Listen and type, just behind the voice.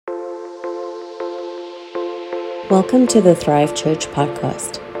Welcome to the Thrive Church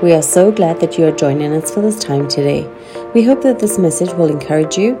podcast. We are so glad that you are joining us for this time today. We hope that this message will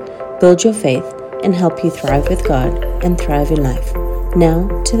encourage you, build your faith, and help you thrive with God and thrive in life. Now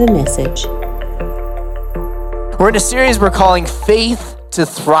to the message. We're in a series we're calling Faith to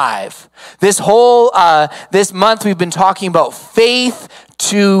Thrive. This this month we've been talking about faith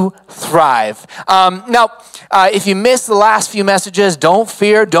to thrive. If you missed the last few messages, don't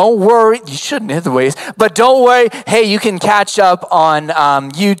fear, don't worry. You shouldn't anyways, but don't worry. Hey, you can catch up on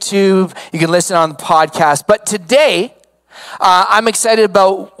YouTube. You can listen on the podcast. But today, I'm excited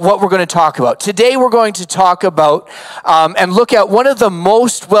about what we're going to talk about. Today, we're going to talk about and look at one of the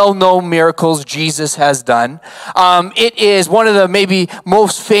most well-known miracles Jesus has done. It is one of the maybe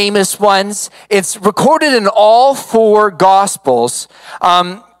most famous ones. It's recorded in all four Gospels.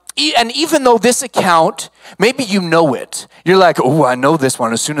 And even though this account, maybe you know it. You're like, oh, I know this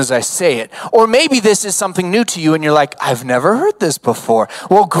one as soon as I say it. Or maybe this is something new to you and you're like, I've never heard this before.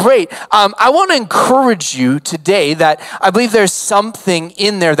 Well, great. I want to encourage you today that I believe there's something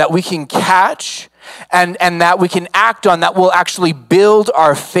in there that we can catch and that we can act on that will actually build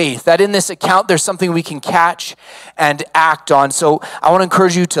our faith. That in this account, there's something we can catch and act on. So I want to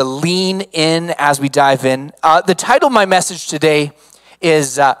encourage you to lean in as we dive in. The title of my message today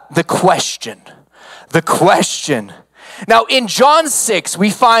is The Question. The Question. Now, in John 6, we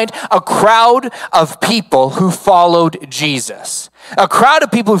find a crowd of people who followed Jesus. A crowd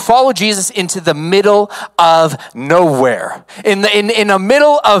of people who followed Jesus into the middle of nowhere. In the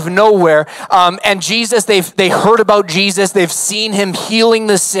middle of nowhere, and Jesus, they heard about Jesus. They've seen him healing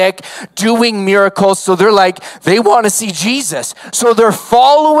the sick, doing miracles. So they're like, they want to see Jesus. So they're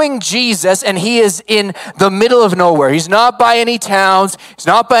following Jesus, and he is in the middle of nowhere. He's not by any towns. He's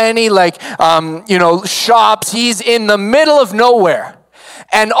not by any shops. He's in the middle of nowhere.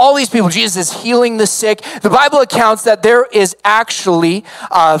 And all these people, Jesus is healing the sick. The Bible accounts that there is actually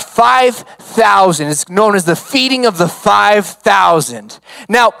 5,000. It's known as the feeding of the 5,000.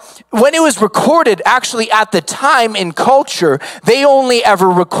 Now, when it was recorded, actually at the time in culture, they only ever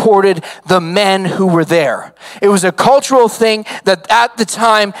recorded the men who were there. It was a cultural thing that at the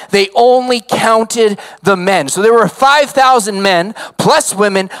time, they only counted the men. So there were 5,000 men, plus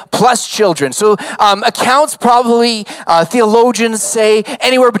women, plus children. So accounts probably, theologians say,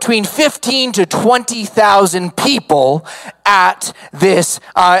 anywhere between 15 to 20,000 people at this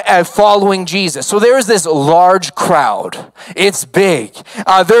following Jesus. So there is this large crowd. It's big.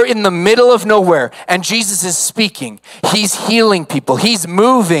 They're in the middle of nowhere, and Jesus is speaking. He's healing people. He's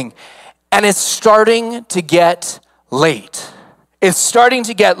moving, and it's starting to get late. It's starting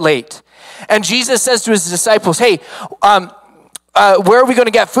to get late. And Jesus says to his disciples, hey, where are we going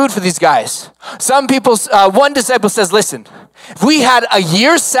to get food for these guys? One disciple says, listen, if we had a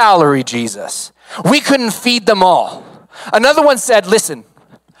year's salary, Jesus, we couldn't feed them all. Another one said, listen,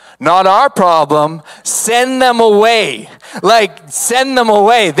 not our problem. Send them away. Send them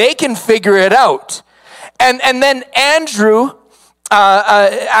away. They can figure it out. And then Andrew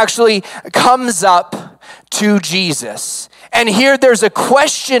actually comes up to Jesus. And here there's a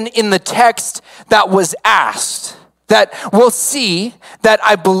question in the text that was asked that we'll see that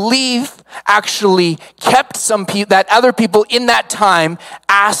I believe actually kept some people, that other people in that time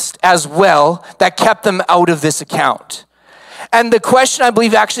asked as well, that kept them out of this account. And the question I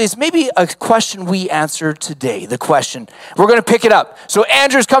believe actually is maybe a question we answer today. The question, we're going to pick it up. So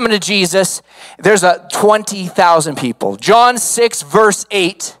Andrew's coming to Jesus. There's 20,000 people. John 6 verse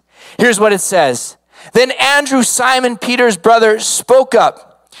 8. Here's what it says. Then Andrew, Simon Peter's brother, spoke up.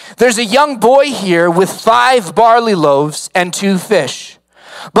 There's a young boy here with 5 barley loaves and 2 fish.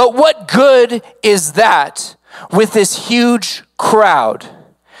 But what good is that with this huge crowd?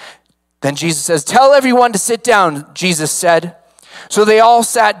 Then Jesus says, tell everyone to sit down, Jesus said. So they all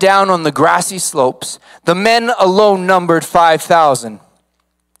sat down on the grassy slopes. The men alone numbered 5,000.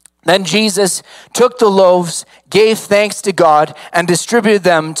 Then Jesus took the loaves, gave thanks to God, and distributed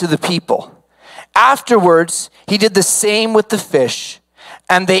them to the people. Afterwards, he did the same with the fish.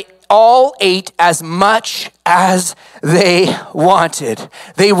 And they all ate as much as they wanted.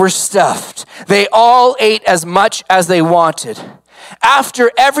 They were stuffed. They all ate as much as they wanted.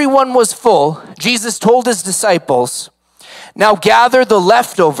 After everyone was full, Jesus told his disciples, now gather the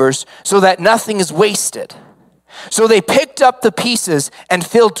leftovers so that nothing is wasted. So they picked up the pieces and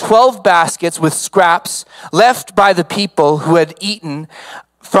filled 12 baskets with scraps left by the people who had eaten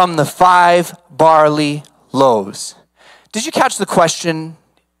from the 5 barley loaves. Did you catch the question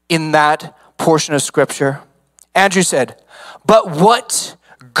in that portion of scripture? Andrew said, but what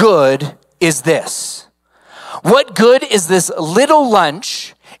good is this? What good is this little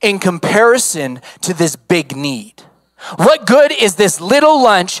lunch in comparison to this big need? What good is this little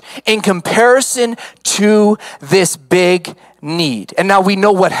lunch in comparison to this big need? And now we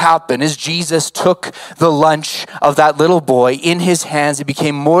know what happened is Jesus took the lunch of that little boy in his hands. It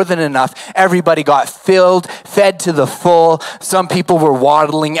became more than enough. Everybody got filled, fed to the full. Some people were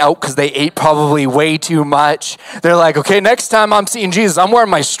waddling out because they ate probably way too much. They're like, okay, next time I'm seeing Jesus, I'm wearing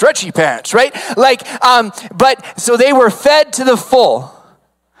my stretchy pants, right? But so they were fed to the full.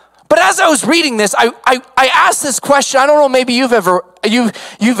 But as I was reading this, I asked this question. I don't know, maybe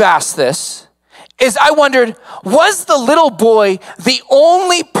you've asked this. Is I wondered, was the little boy the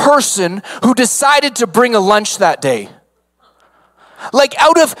only person who decided to bring a lunch that day? Like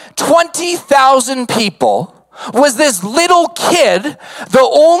out of 20,000 people, was this little kid the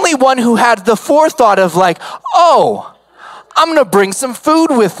only one who had the forethought of like, oh, I'm going to bring some food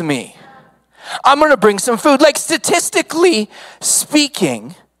with me. I'm going to bring some food. Like statistically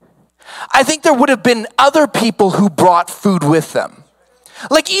speaking, I think there would have been other people who brought food with them.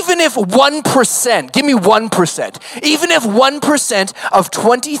 Like even if 1%, give me 1%, even if 1% of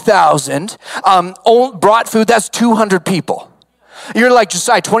 20,000 brought food, that's 200 people. You're like,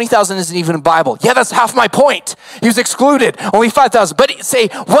 Josiah, 20,000 isn't even a Bible. Yeah, that's half my point. He was excluded, only 5,000. But say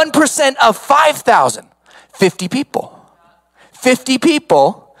 1% of 5,000, 50 people. 50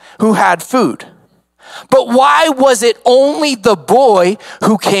 people who had food. But why was it only the boy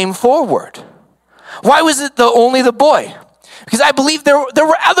who came forward? Why was it only the boy? Because I believe there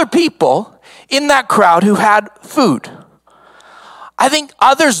were other people in that crowd who had food. I think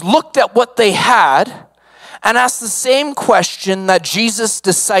others looked at what they had and asked the same question that Jesus'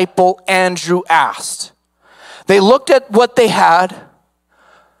 disciple Andrew asked. They looked at what they had,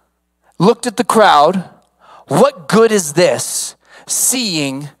 looked at the crowd. What good is this?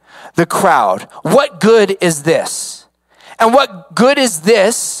 Seeing the crowd. What good is this? And what good is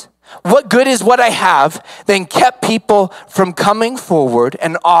this? What good is what I have then kept people from coming forward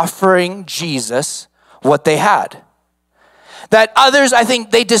and offering Jesus what they had? That others, I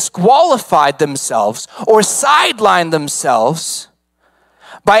think they disqualified themselves or sidelined themselves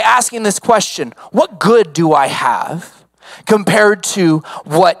by asking this question, what good do I have compared to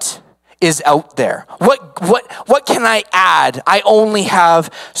what is out there? What can I add? I only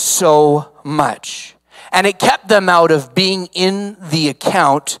have so much. And it kept them out of being in the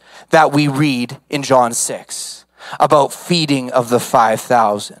account that we read in John 6 about feeding of the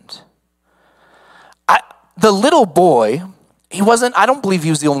 5,000. The little boy, I don't believe he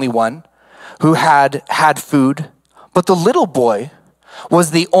was the only one who had food, but the little boy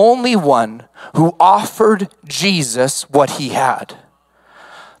was the only one who offered Jesus what he had.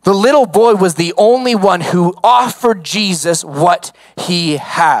 The little boy was the only one who offered Jesus what he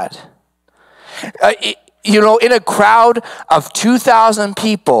had. In a crowd of 2,000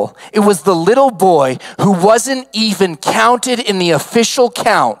 people, it was the little boy who wasn't even counted in the official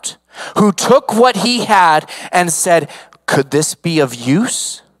count, who took what he had and said, could this be of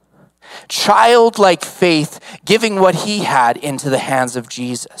use? Childlike faith, giving what he had into the hands of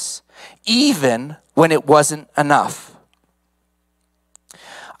Jesus, even when it wasn't enough.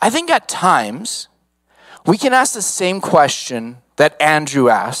 I think at times, we can ask the same question that Andrew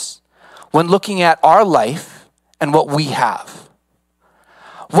asked when looking at our life and what we have.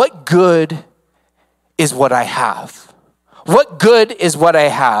 What good is what I have? What good is what I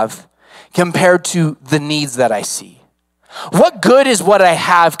have compared to the needs that I see? What good is what I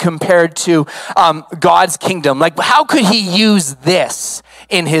have compared to God's kingdom? Like, how could he use this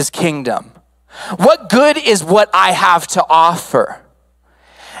in his kingdom? What good is what I have to offer?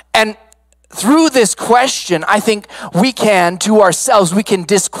 And through this question, I think we can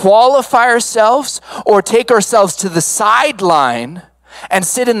disqualify ourselves or take ourselves to the sideline and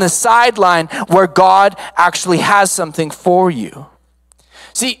sit in the sideline where God actually has something for you.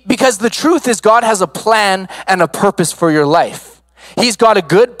 See, because the truth is God has a plan and a purpose for your life. He's got a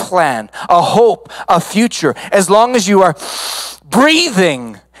good plan, a hope, a future. As long as you are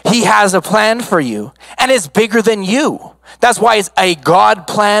breathing, he has a plan for you, and it's bigger than you. That's why it's a God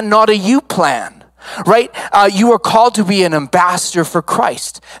plan, not a you plan, right? You are called to be an ambassador for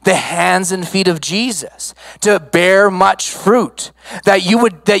Christ, the hands and feet of Jesus, to bear much fruit, that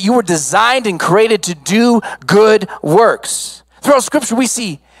you were designed and created to do good works. Throughout Scripture, we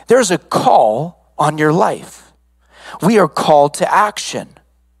see there's a call on your life. We are called to action.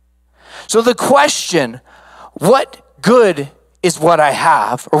 So the question, what good is what I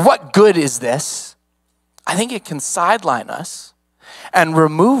have, or what good is this? I think it can sideline us and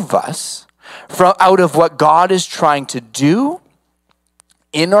remove us from out of what God is trying to do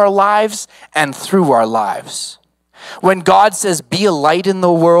in our lives and through our lives. When God says, be a light in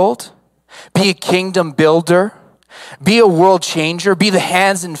the world, be a kingdom builder, be a world changer, be the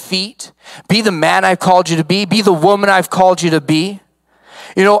hands and feet, be the man I've called you to be the woman I've called you to be.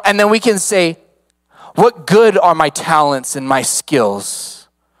 And then we can say, what good are my talents and my skills?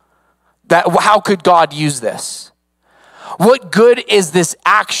 How could God use this? What good is this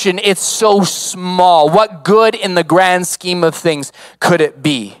action? It's so small. What good in the grand scheme of things could it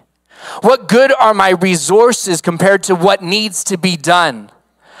be? What good are my resources compared to what needs to be done?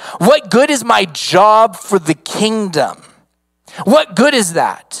 What good is my job for the kingdom? What good is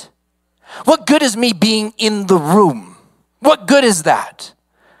that? What good is me being in the room? What good is that?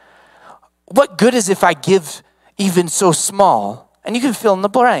 What good is if I give even so small? And you can fill in the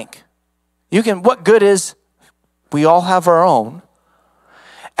blank. What good is we all have our own,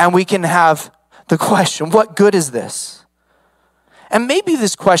 and we can have the question, what good is this? And maybe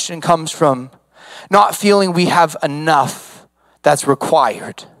this question comes from not feeling we have enough that's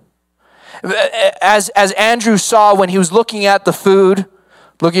required. As Andrew saw when he was looking at the food,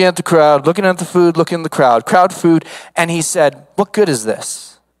 looking at the crowd, looking at the food, looking at the crowd food, and he said, what good is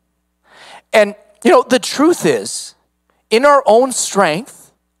this? And the truth is, in our own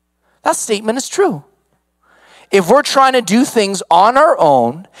strength, that statement is true. If we're trying to do things on our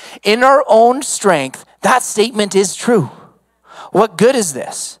own, in our own strength, that statement is true. What good is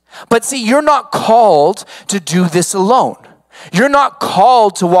this? But see, you're not called to do this alone. You're not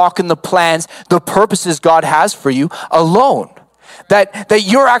called to walk in the plans, the purposes God has for you alone. That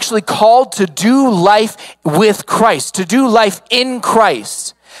you're actually called to do life with Christ, to do life in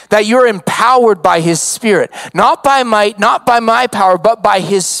Christ. That you're empowered by His Spirit, not by might, not by my power, but by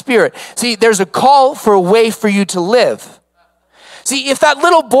His Spirit. See, there's a call for a way for you to live. See, if that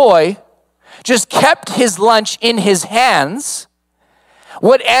little boy just kept his lunch in his hands,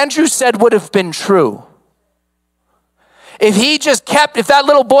 what Andrew said would have been true. If that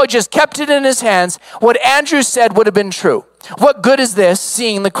little boy just kept it in his hands, what Andrew said would have been true. What good is this,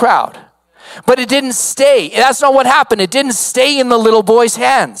 seeing the crowd? But it didn't stay. That's not what happened. It didn't stay in the little boy's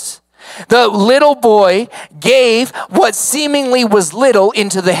hands. The little boy gave what seemingly was little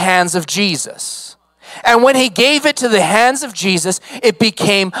into the hands of Jesus. And when he gave it to the hands of Jesus, it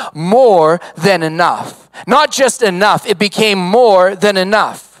became more than enough. Not just enough, it became more than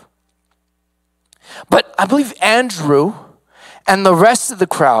enough. But I believe Andrew and the rest of the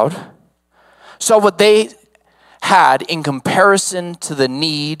crowd saw what they had in comparison to the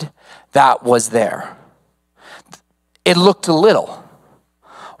need that was there. It looked a little.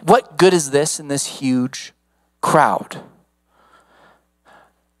 What good is this in this huge crowd?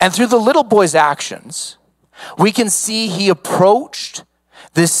 And through the little boy's actions, we can see he approached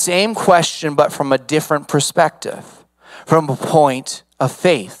this same question, but from a different perspective, from a point of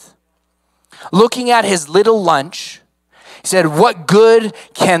faith. Looking at his little lunch, he said, what good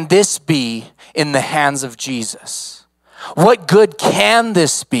can this be in the hands of Jesus? What good can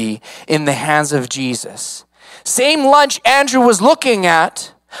this be in the hands of Jesus? Same lunch Andrew was looking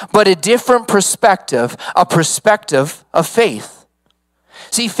at, but a different perspective, a perspective of faith.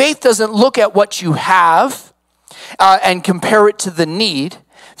 See, faith doesn't look at what you have and compare it to the need.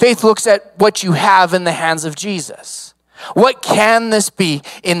 Faith looks at what you have in the hands of Jesus. What can this be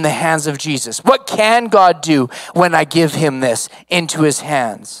in the hands of Jesus? What can God do when I give him this into his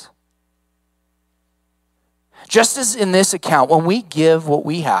hands? Just as in this account, when we give what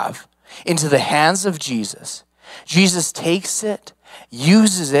we have into the hands of Jesus, Jesus takes it,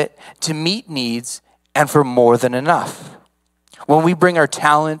 uses it to meet needs and for more than enough. When we bring our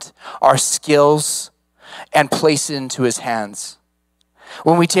talent, our skills, and place it into his hands.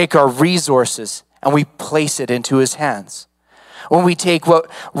 When we take our resources and we place it into his hands. When we take what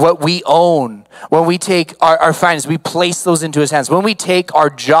we own, when we take our finances, we place those into his hands. When we take our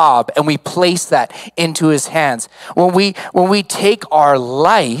job and we place that into his hands. When we take our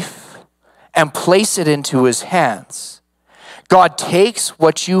life and place it into his hands. God takes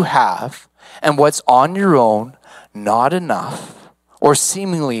what you have and what's on your own, not enough, or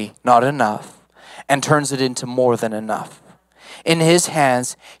seemingly not enough, and turns it into more than enough. In his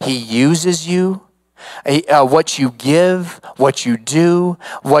hands, he uses you, what you give, what you do,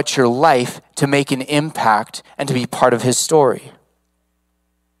 what's your life to make an impact and to be part of his story.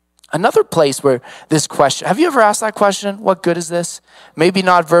 Another place where this question, have you ever asked that question? What good is this? Maybe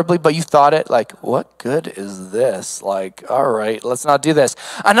not verbally, but you thought it like, what good is this? Like, all right, let's not do this.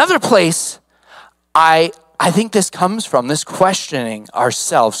 Another place I think this comes from, this questioning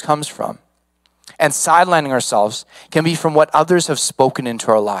ourselves comes from, and sidelining ourselves can be from what others have spoken into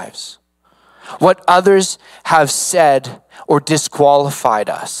our lives. What others have said or disqualified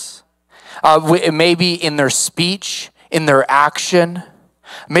us. maybe in their speech, in their action.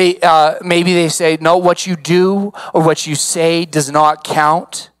 Maybe they say, no, what you do or what you say does not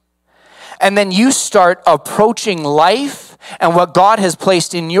count. And then you start approaching life and what God has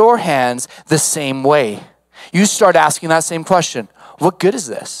placed in your hands the same way. You start asking that same question. What good is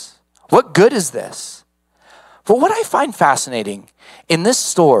this? What good is this? But what I find fascinating in this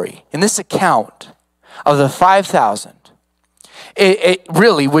story, in this account of the 5,000, it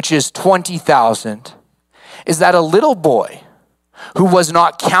really, which is 20,000, is that a little boy who was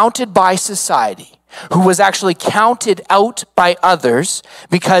not counted by society, who was actually counted out by others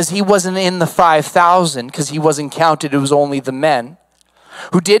because he wasn't in the 5,000, because he wasn't counted, it was only the men,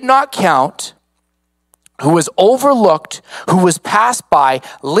 who did not count, who was overlooked, who was passed by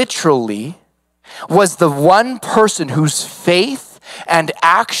literally, was the one person whose faith and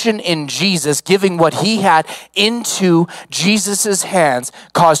action in Jesus, giving what he had into Jesus's hands,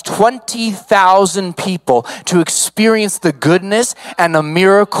 caused 20,000 people to experience the goodness and the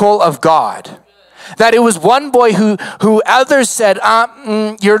miracle of God. That it was one boy who others said,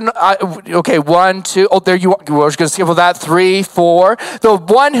 you're not, okay, 1, 2, oh, there you are. We're just going to skip over that. 3, 4. The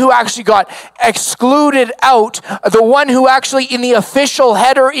one who actually got excluded out, the one who actually in the official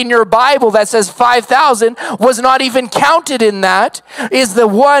header in your Bible that says 5,000 was not even counted in that, is the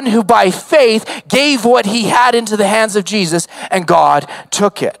one who by faith gave what he had into the hands of Jesus and God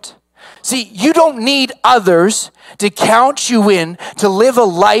took it. See, you don't need others to count you in to live a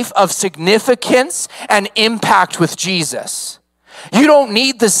life of significance and impact with Jesus. You don't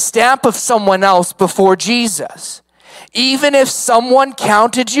need the stamp of someone else before Jesus. Even if someone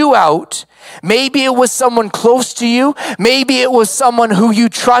counted you out, maybe it was someone close to you, maybe it was someone who you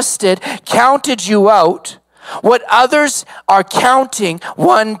trusted, counted you out. What others are counting,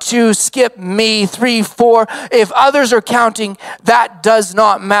 1, 2, skip me, 3, 4, if others are counting, that does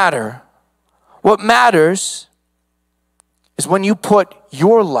not matter. What matters is when you put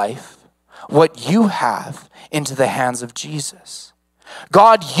your life, what you have, into the hands of Jesus.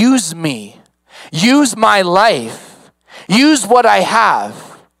 God, use me. Use my life. Use what I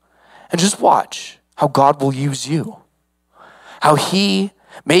have. And just watch how God will use you. How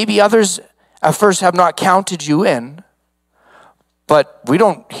maybe others at first have not counted you in, but we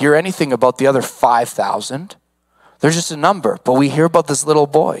don't hear anything about the other 5,000. They're just a number, but we hear about this little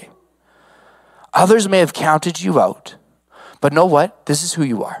boy. Others may have counted you out, but know what? This is who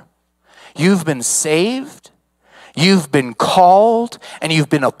you are. You've been saved, you've been called, and you've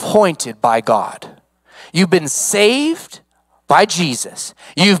been appointed by God. You've been saved by Jesus.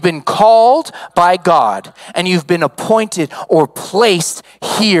 You've been called by God, and you've been appointed or placed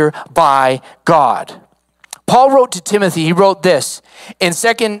here by God. Paul wrote to Timothy, he wrote this in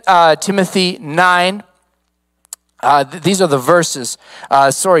 2 Timothy 9. These are the verses.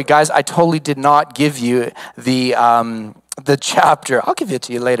 Sorry, guys, I totally did not give you the chapter. I'll give it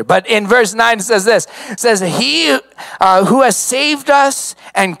to you later. But in verse 9 it says this. It says, he who has saved us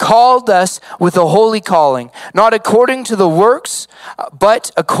and called us with a holy calling, not according to the works, but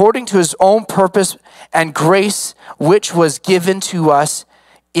according to his own purpose and grace, which was given to us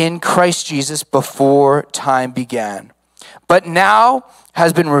in Christ Jesus before time began. But now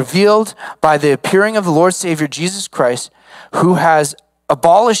has been revealed by the appearing of the Lord Savior Jesus Christ, who has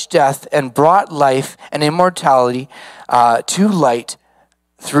abolished death and brought life and immortality to light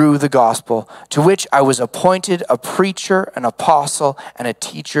through the gospel, to which I was appointed a preacher, an apostle, and a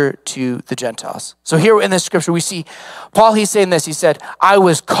teacher to the Gentiles. So here in this scripture, we see Paul, he's saying this. He said, I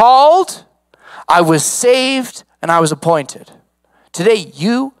was called, I was saved, and I was appointed. Today,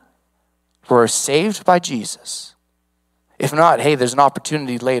 you were saved by Jesus. If not, hey, there's an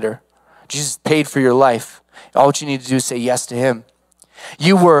opportunity later. Jesus paid for your life. All what you need to do is say yes to him.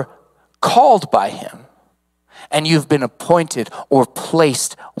 You were called by him, and you've been appointed or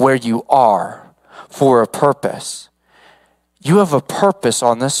placed where you are for a purpose. You have a purpose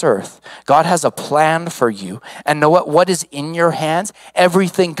on this earth. God has a plan for you. And know what? What is in your hands?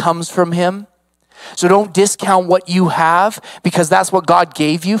 Everything comes from him. So don't discount what you have, because that's what God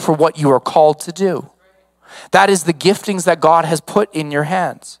gave you for what you are called to do. That is the giftings that God has put in your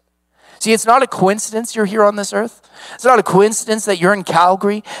hands. See, it's not a coincidence you're here on this earth. It's not a coincidence that you're in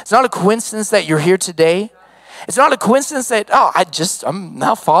Calgary. It's not a coincidence that you're here today. It's not a coincidence that, I'm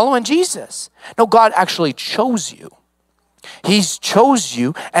now following Jesus. No, God actually chose you. He's chose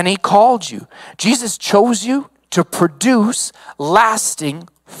you and he called you. Jesus chose you to produce lasting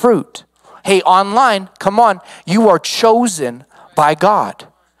fruit. Hey, online, come on. You are chosen by God.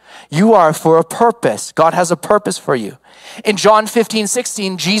 You are for a purpose. God has a purpose for you. In John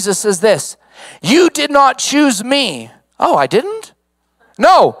 15:16, Jesus says this, you did not choose me. Oh, I didn't?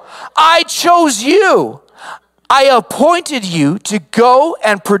 No, I chose you. I appointed you to go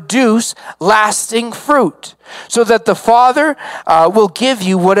and produce lasting fruit so that the Father will give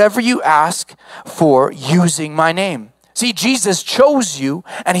you whatever you ask for using my name. See, Jesus chose you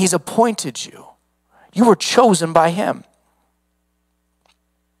and he's appointed you. You were chosen by him.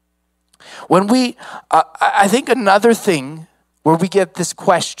 When I think another thing where we get this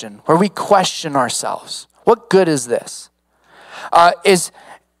question, where we question ourselves, what good is this? Is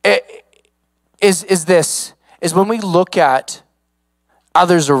when we look at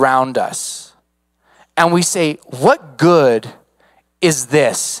others around us and we say, what good is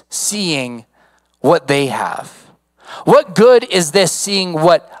this seeing what they have? What good is this seeing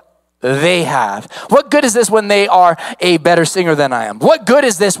what they have? What good is this when they are a better singer than I am? What good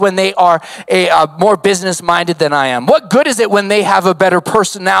is this when they are a more business-minded than I am? What good is it when they have a better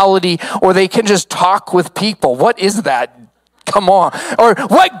personality or they can just talk with people? What is that? Come on. Or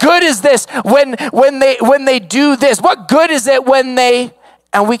what good is this when they do this? What good is it when they,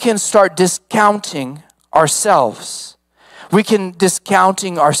 and we can start discounting ourselves. We can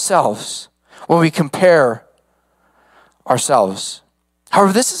discounting ourselves when we compare ourselves.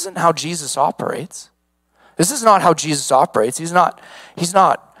 However, this isn't how Jesus operates. This is not how Jesus operates. He's not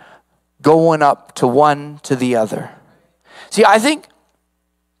going up to one to the other. See, I think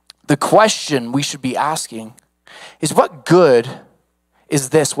the question we should be asking is, what good is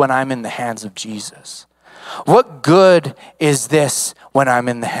this when I'm in the hands of Jesus? What good is this when I'm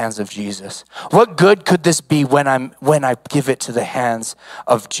in the hands of Jesus? What good could this be when I give it to the hands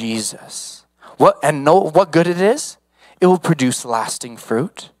of Jesus? What good it is? It will produce lasting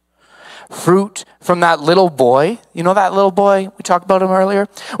fruit. Fruit from that little boy. You know that little boy? We talked about him earlier.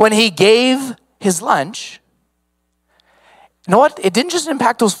 When he gave his lunch, you know what? It didn't just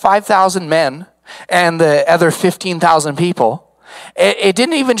impact those 5,000 men and the other 15,000 people. It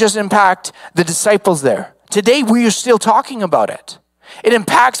didn't even just impact the disciples there. Today, we are still talking about it. It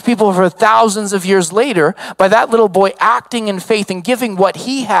impacts people for thousands of years later by that little boy acting in faith and giving what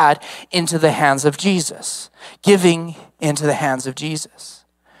he had into the hands of Jesus. Giving into the hands of Jesus.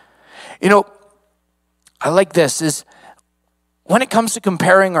 You know, I like this, is when it comes to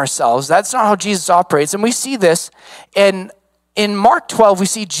comparing ourselves, that's not how Jesus operates. And we see this in Mark 12, we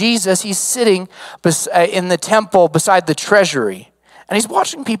see Jesus, he's sitting in the temple beside the treasury, and he's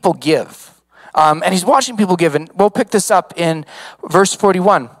watching people give. And we'll pick this up in verse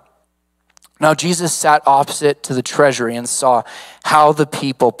 41. Now Jesus sat opposite to the treasury and saw how the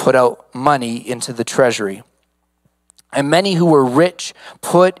people put out money into the treasury. And many who were rich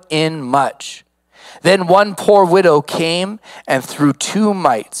put in much. Then one poor widow came and threw 2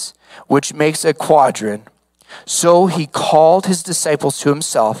 mites, which makes a quadrant. So he called his disciples to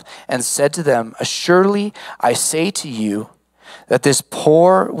himself and said to them, "Assuredly, I say to you that this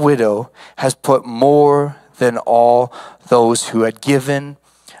poor widow has put more than all those who had given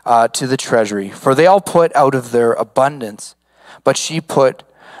to the treasury. For they all put out of their abundance, but she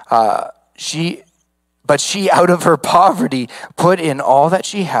out of her poverty put in all that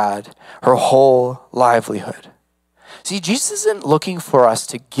she had, her whole livelihood." See, Jesus isn't looking for us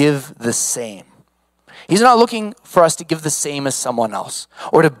to give the same. He's not looking for us to give the same as someone else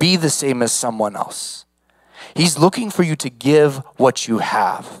or to be the same as someone else. He's looking for you to give what you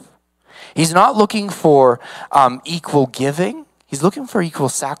have. He's not looking for equal giving. He's looking for equal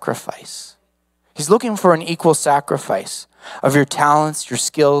sacrifice. He's looking for an equal sacrifice of your talents, your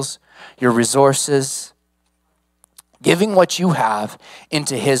skills, your resources, giving what you have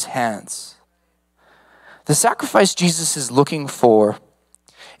into his hands. The sacrifice Jesus is looking for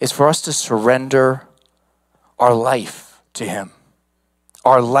is for us to surrender our life to him.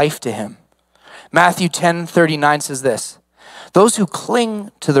 Our life to him. Matthew 10:39 says this, "Those who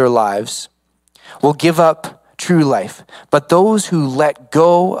cling to their lives will give up true life, but those who let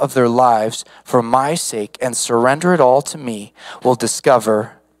go of their lives for my sake and surrender it all to me will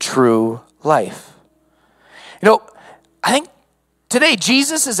discover true life." You know, I think today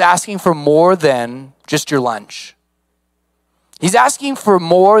Jesus is asking for more than just your lunch. He's asking for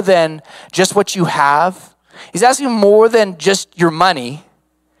more than just what you have. He's asking more than just your money.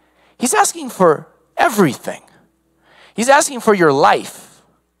 He's asking for everything. He's asking for your life.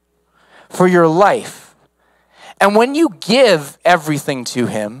 For your life. And when you give everything to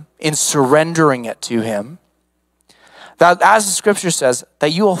him, in surrendering it to him, that as the scripture says,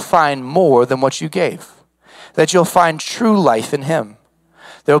 that you will find more than what you gave. That you'll find true life in him.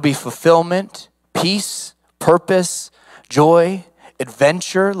 There will be fulfillment, peace, purpose, joy,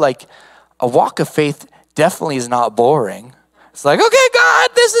 adventure. Like a walk of faith definitely is not boring. It's like, okay, God,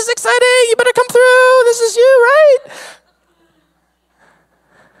 this is exciting. You better come through. This is you, right?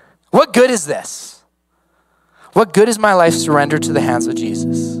 What good is this? What good is my life surrendered to the hands of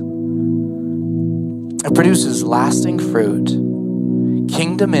Jesus? It produces lasting fruit,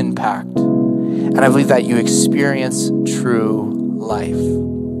 kingdom impact, and I believe that you experience true life.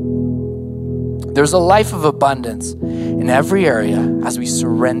 There's a life of abundance in every area as we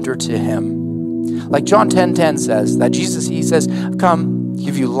surrender to Him. Like John 10:10 says, that Jesus, He says, come,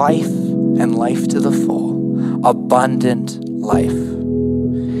 give you life and life to the full, abundant life.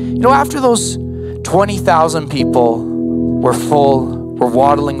 You know, after those 20,000 people were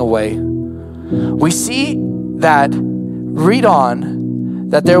waddling away, we see that, read on,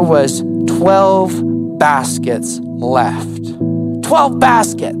 that there was 12 baskets left. 12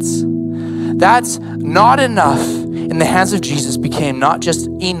 baskets. That's not enough in the hands of Jesus became not just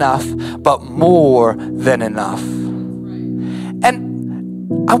enough, but more than enough.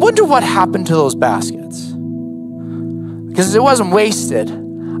 And I wonder what happened to those baskets. Because it wasn't wasted.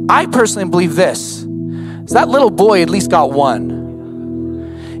 I personally believe this. So that little boy at least got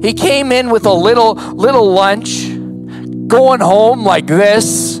one. He came in with a little lunch, going home like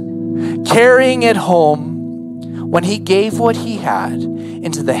this, carrying it home. When he gave what he had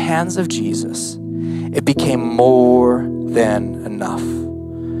into the hands of Jesus, it became more than enough.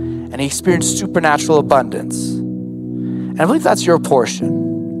 And he experienced supernatural abundance. And I believe that's your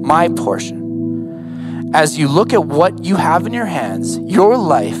portion, my portion. As you look at what you have in your hands, your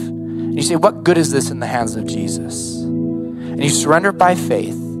life, and you say, what good is this in the hands of Jesus? And you surrender it by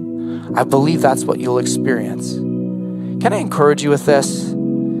faith, I believe that's what you'll experience. Can I encourage you with this?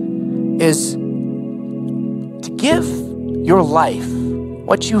 Is to give your life,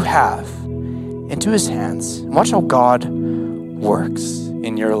 what you have, into His hands. And watch how God works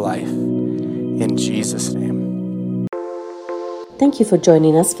in your life. In Jesus' name. Thank you for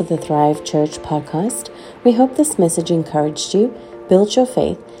joining us for the Thrive Church podcast. We hope this message encouraged you, built your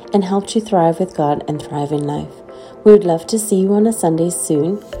faith, and helped you thrive with God and thrive in life. We would love to see you on a Sunday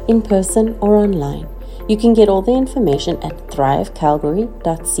soon, in person or online. You can get all the information at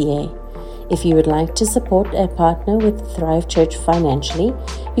thrivecalgary.ca. If you would like to support or partner with Thrive Church financially,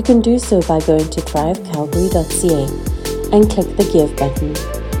 you can do so by going to thrivecalgary.ca and click the Give button.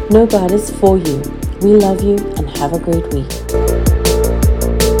 Know God is for you. We love you and have a great week.